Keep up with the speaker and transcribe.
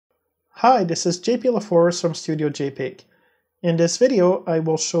Hi, this is JP from Studio JPEG. In this video, I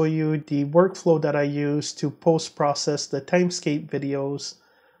will show you the workflow that I use to post-process the Timescape videos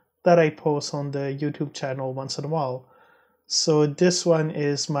that I post on the YouTube channel once in a while. So this one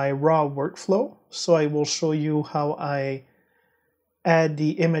is my raw workflow. So I will show you how I add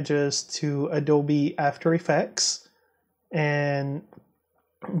the images to Adobe After Effects. And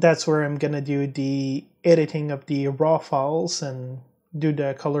that's where I'm going to do the editing of the raw files and do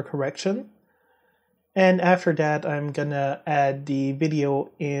the color correction. And after that, I'm gonna add the video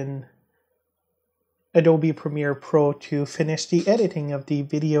in Adobe Premiere Pro to finish the editing of the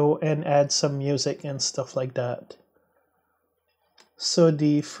video and add some music and stuff like that. So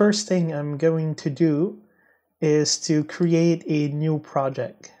the first thing I'm going to do is to create a new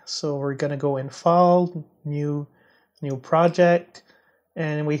project. So we're gonna go in File, New Project,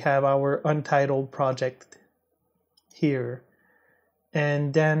 and we have our Untitled project here.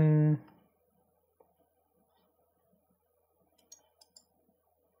 And then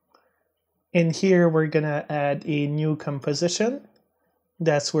in here, we're gonna add a new composition.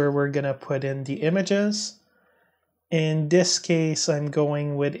 That's where we're gonna put in the images. In this case, I'm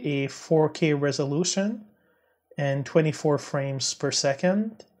going with a 4K resolution and 24 frames per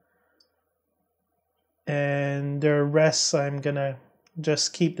second. And the rest, I'm gonna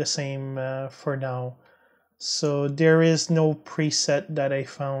just keep the same for now. So there is no preset that I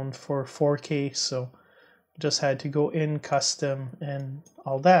found for 4K, so just had to go in custom and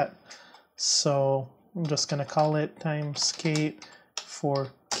all that. So I'm just gonna call it Timescape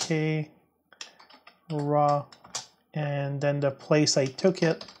 4K raw, and then the place I took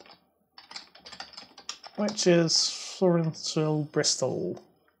it, which is Florenceville, Bristol.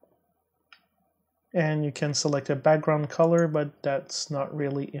 And you can select a background color, but that's not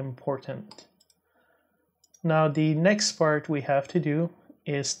really important. Now the next part we have to do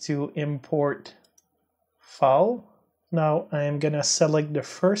is to import file. Now I'm gonna select the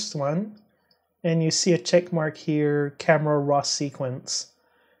first one, and you see a check mark here, camera raw sequence.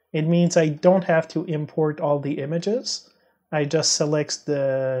 It means I don't have to import all the images. I just select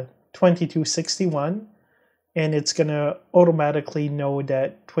the 2261, and it's gonna automatically know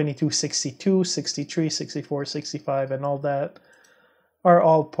that 2262, 63, 64, 65, and all that are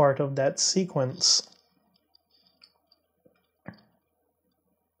all part of that sequence.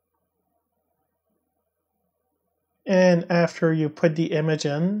 And after you put the image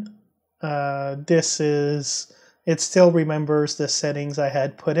in, it still remembers the settings I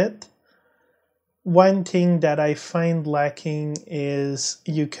had put it. One thing that I find lacking is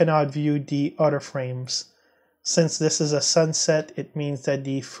you cannot view the other frames. Since this is a sunset, it means that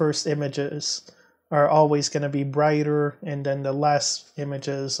the first images are always going to be brighter, and then the last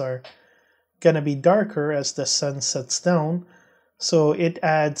images are going to be darker as the sun sets down. So it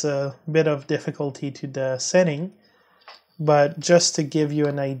adds a bit of difficulty to the setting. But just to give you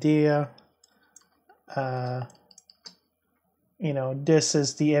an idea, this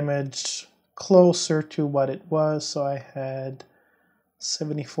is the image closer to what it was. So I had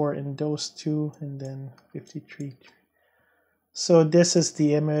 74 in those two, and then 53. So this is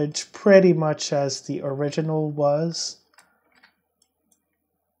the image pretty much as the original was.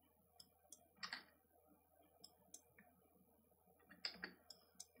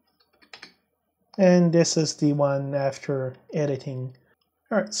 And this is the one after editing.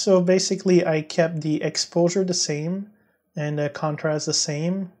 Alright, so basically I kept the exposure the same and the contrast the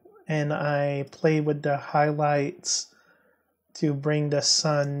same, and I played with the highlights to bring the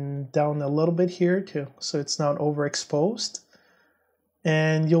sun down a little bit here too, so it's not overexposed.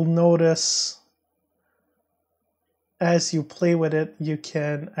 And you'll notice as you play with it, you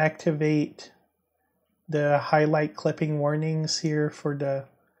can activate the highlight clipping warnings here for the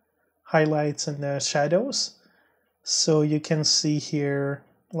highlights and the shadows. So you can see here,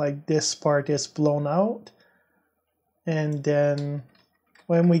 like this part is blown out, and then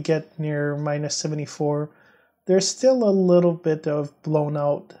when we get near -74, there's still a little bit of blown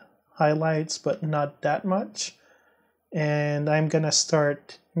out highlights, but not that much. And I'm gonna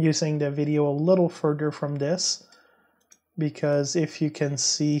start using the video a little further from this, because if you can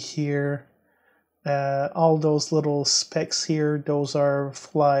see here, all those little specks here, those are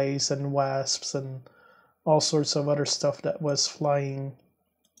flies and wasps and all sorts of other stuff that was flying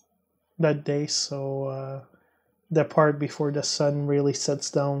that day. So the part before the sun really sets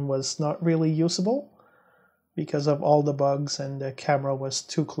down was not really usable because of all the bugs, and the camera was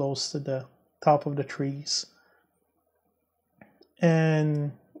too close to the top of the trees.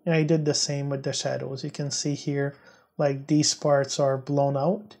 And I did the same with the shadows. You can see here, like these parts are blown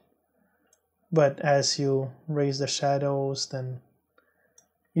out. But as you raise the shadows, then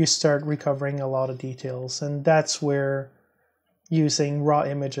you start recovering a lot of details. And that's where using raw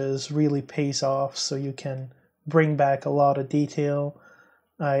images really pays off, so you can bring back a lot of detail.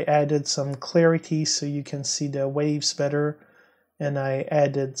 I added some clarity so you can see the waves better, and I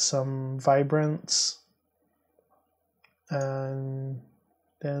added some vibrance. And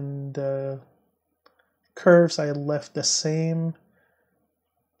then the curves I left the same.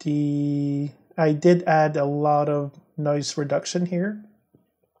 I did add a lot of noise reduction here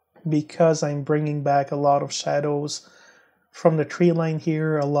because I'm bringing back a lot of shadows from the tree line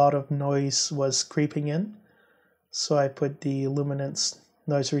here. A lot of noise was creeping in, so I put the luminance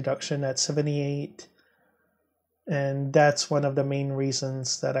noise reduction at 78, and that's one of the main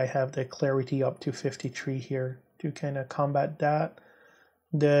reasons that I have the clarity up to 53 here, to kind of combat that.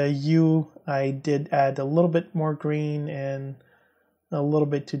 The hue, I did add a little bit more green and a little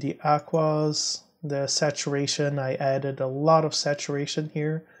bit to the aquas. The saturation, I added a lot of saturation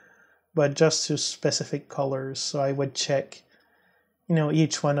here, but just to specific colors. So I would check,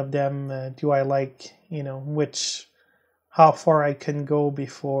 each one of them. Do I like, how far I can go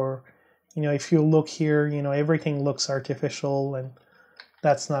before, if you look here, everything looks artificial, and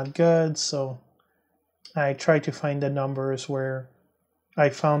that's not good. So I try to find the numbers where I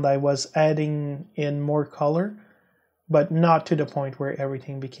found I was adding in more color, but not to the point where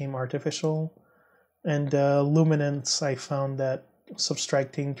everything became artificial. And the luminance, I found that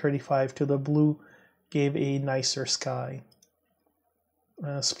subtracting 35 to the blue gave a nicer sky.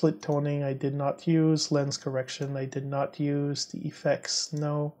 Split toning I did not use, lens correction I did not use, the effects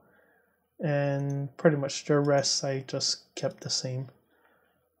no, and pretty much the rest I just kept the same.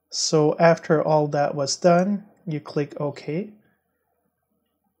 So after all that was done, you click OK.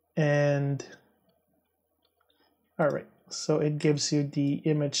 And alright, so it gives you the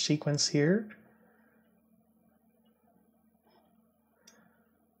image sequence here.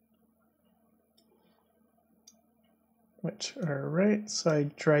 Alright, so I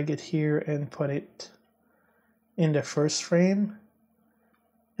drag it here and put it in the first frame.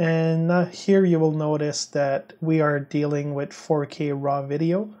 And here you will notice that we are dealing with 4K raw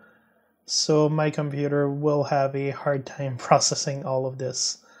video, so my computer will have a hard time processing all of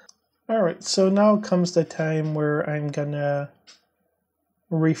this. Alright, so now comes the time where I'm gonna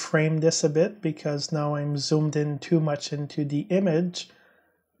reframe this a bit, because now I'm zoomed in too much into the image,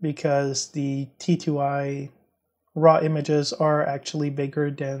 because the T2i raw images are actually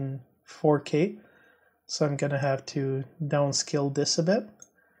bigger than 4K. So I'm gonna have to downscale this a bit.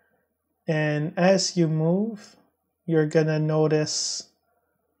 And as you move, you're gonna notice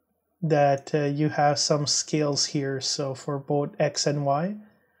that you have some scales here, so for both X and Y.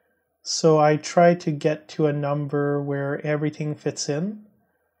 So I try to get to a number where everything fits in,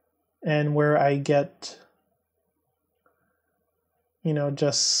 and where I get,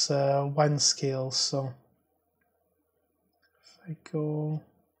 just one scale. So if I go,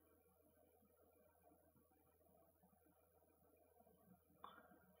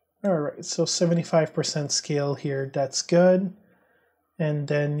 alright, so 75% scale here, that's good. And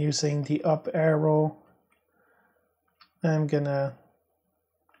then using the up arrow, I'm gonna,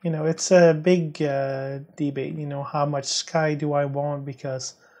 it's a big debate, how much sky do I want,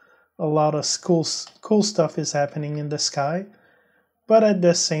 because a lot of cool stuff is happening in the sky. But at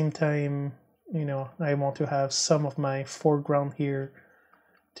the same time, I want to have some of my foreground here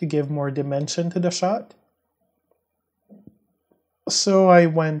to give more dimension to the shot. So I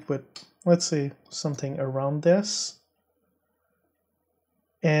went with, let's say, something around this.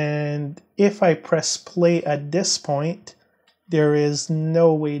 And if I press play at this point, there is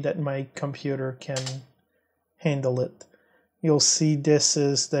no way that my computer can handle it. You'll see this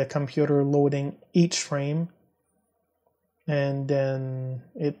is the computer loading each frame, and then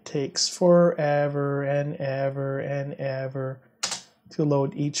it takes forever and ever and ever to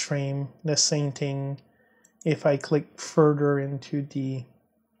load each frame. The same thing if I click further into the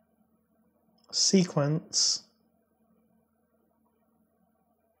sequence.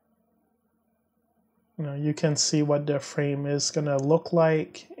 You can see what the frame is gonna look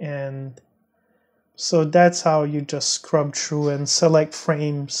like, and so that's how you just scrub through and select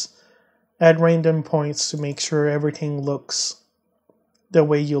frames at random points to make sure everything looks the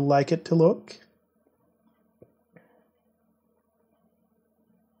way you like it to look.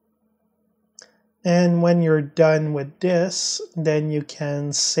 And when you're done with this, then you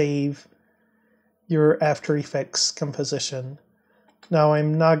can save your After Effects composition. Now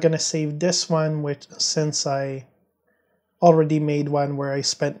I'm not going to save this one, since I already made one where I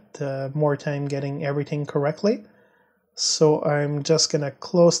spent more time getting everything correctly. So I'm just going to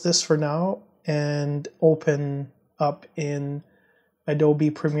close this for now and open up in Adobe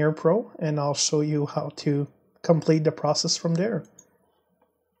Premiere Pro, and I'll show you how to complete the process from there.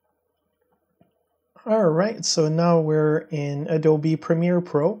 Alright, so now we're in Adobe Premiere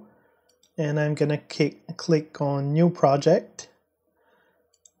Pro, and I'm going to click on New Project,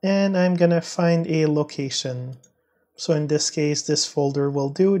 and I'm going to find a location. So in this case, this folder will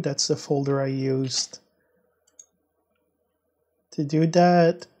do. That's the folder I used to do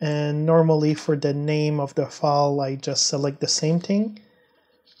that. And normally for the name of the file, I just select the same thing.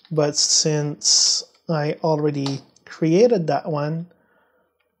 But since I already created that one,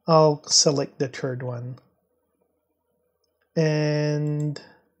 I'll select the third one. And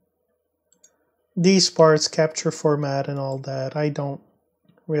these parts, capture format and all that, I don't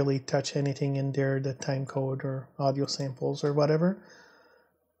really touch anything in there, the timecode or audio samples or whatever.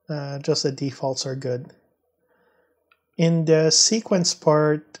 Just the defaults are good. In the sequence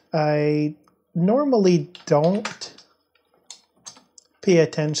part, I normally don't pay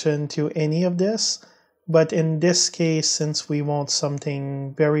attention to any of this, but in this case, since we want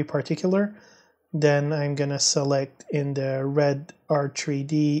something very particular, then I'm gonna select in the red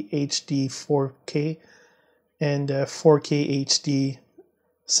R3D HD 4K and 4K HD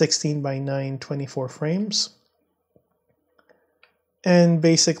 16:9 24 frames. And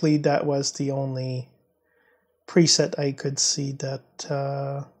basically that was the only preset I could see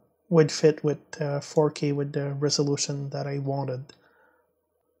that would fit with 4K with the resolution that I wanted.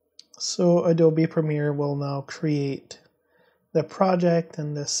 So Adobe Premiere will now create the project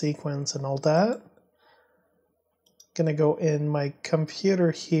and the sequence and all that. Gonna go in my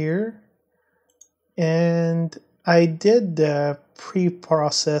computer here, and I did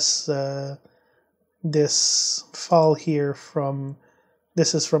pre-process this file here from,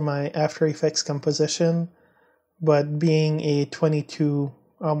 this is from my After Effects composition, but being a 22,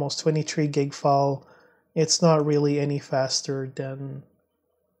 almost 23 gig file, it's not really any faster than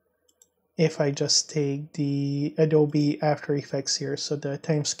if I just take the Adobe After Effects here, so the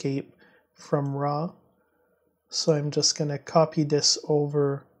Timescape from RAW. So I'm just gonna copy this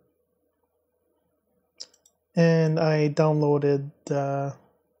over, and I downloaded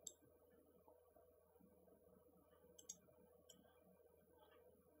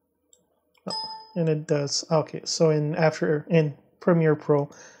and it does, okay, so in Premiere Pro,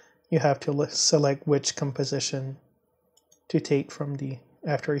 you have to select which composition to take from the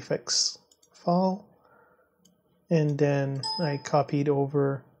After Effects file, and then I copied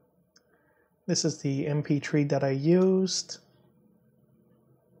over, this is the MP3 that I used.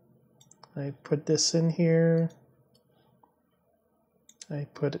 I put this in here, I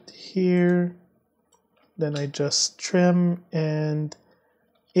put it here, then I just trim, and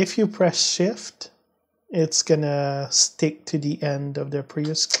if you press shift, it's gonna stick to the end of the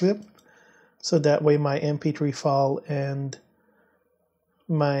previous clip, so that way my MP3 file and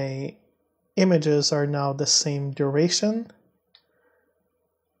my images are now the same duration.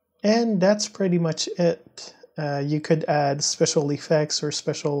 And that's pretty much it. You could add special effects or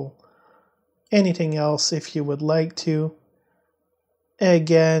special anything else if you would like to.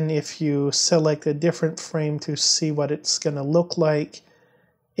 Again, if you select a different frame to see what it's gonna look like,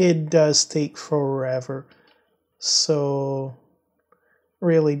 it does take forever. So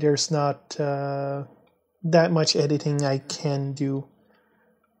really there's not that much editing I can do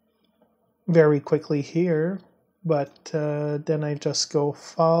very quickly here, but then I just go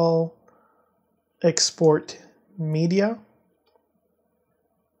File, Export Media,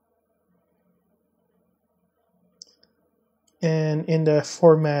 and in the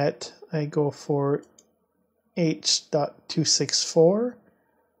format I go for H.264,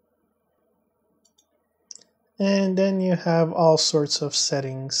 and then you have all sorts of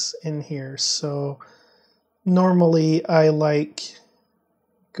settings in here. So normally I like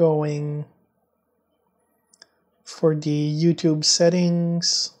going for the YouTube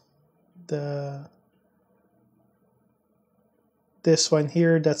settings, this one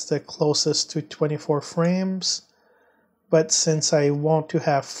here, that's the closest to 24 frames. But since I want to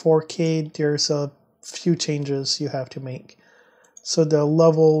have 4K, there's a few changes you have to make. So the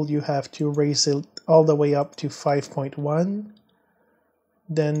level, you have to raise it all the way up to 5.1.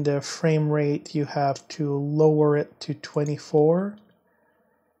 Then the frame rate, you have to lower it to 24.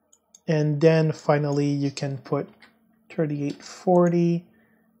 And then finally you can put 3840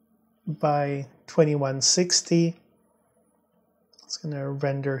 by 2160. It's going to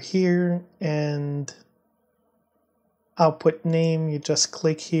render here, and output name, you just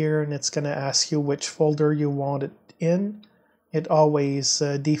click here and it's going to ask you which folder you want it in. It always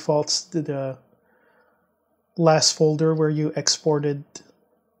defaults to the last folder where you exported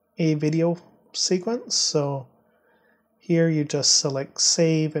a video sequence. So Here you just select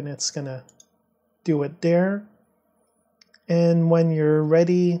save and it's gonna do it there. And when you're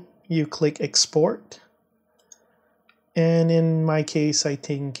ready, you click export. And in my case, I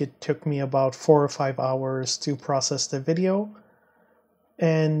think it took me about 4 or 5 hours to process the video.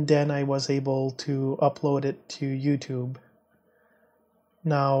 And then I was able to upload it to YouTube.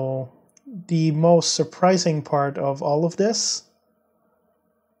 Now, the most surprising part of all of this,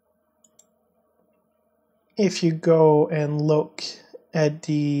 if you go and look at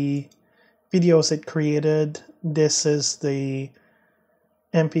the videos it created, this is the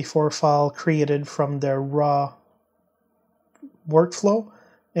MP4 file created from their raw workflow,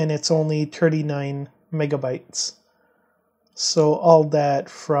 and it's only 39 megabytes. So all that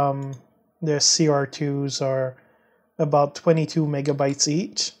from their CR2s are about 22 megabytes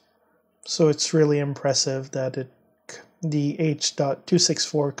each. So it's really impressive that the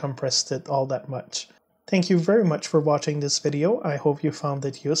H.264 compressed it all that much. Thank you very much for watching this video. I hope you found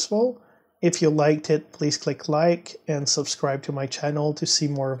it useful. If you liked it, please click like and subscribe to my channel to see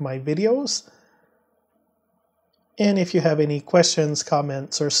more of my videos. And if you have any questions,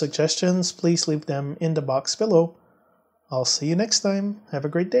 comments, or suggestions, please leave them in the box below. I'll see you next time. Have a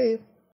great day.